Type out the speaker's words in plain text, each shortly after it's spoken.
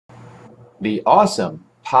The awesome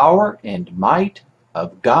power and might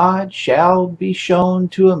of God shall be shown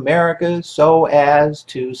to America so as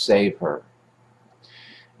to save her.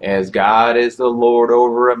 As God is the Lord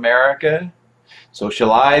over America, so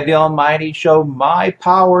shall I, the Almighty, show my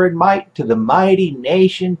power and might to the mighty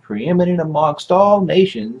nation preeminent amongst all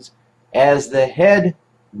nations, as the head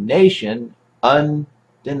nation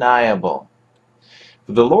undeniable.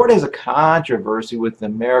 For the Lord has a controversy with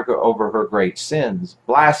America over her great sins,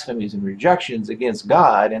 blasphemies, and rejections against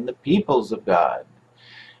God and the peoples of God.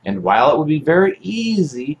 And while it would be very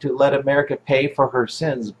easy to let America pay for her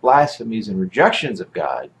sins, blasphemies, and rejections of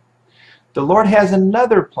God, the Lord has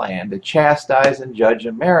another plan to chastise and judge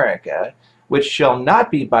America, which shall not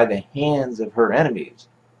be by the hands of her enemies,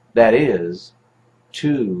 that is,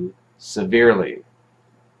 too severely.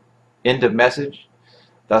 End of message.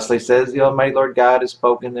 Thusly says the Almighty Lord God, has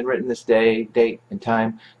spoken and written this day, date, and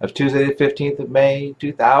time of Tuesday the 15th of May,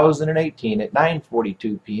 2018 at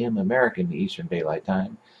 9:42 p.m. American Eastern Daylight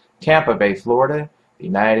Time, Tampa Bay, Florida, the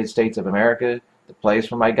United States of America. The place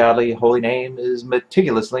where my godly holy name is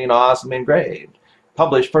meticulously and awesomely engraved.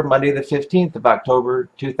 Published for Monday the 15th of October,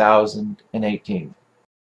 2018.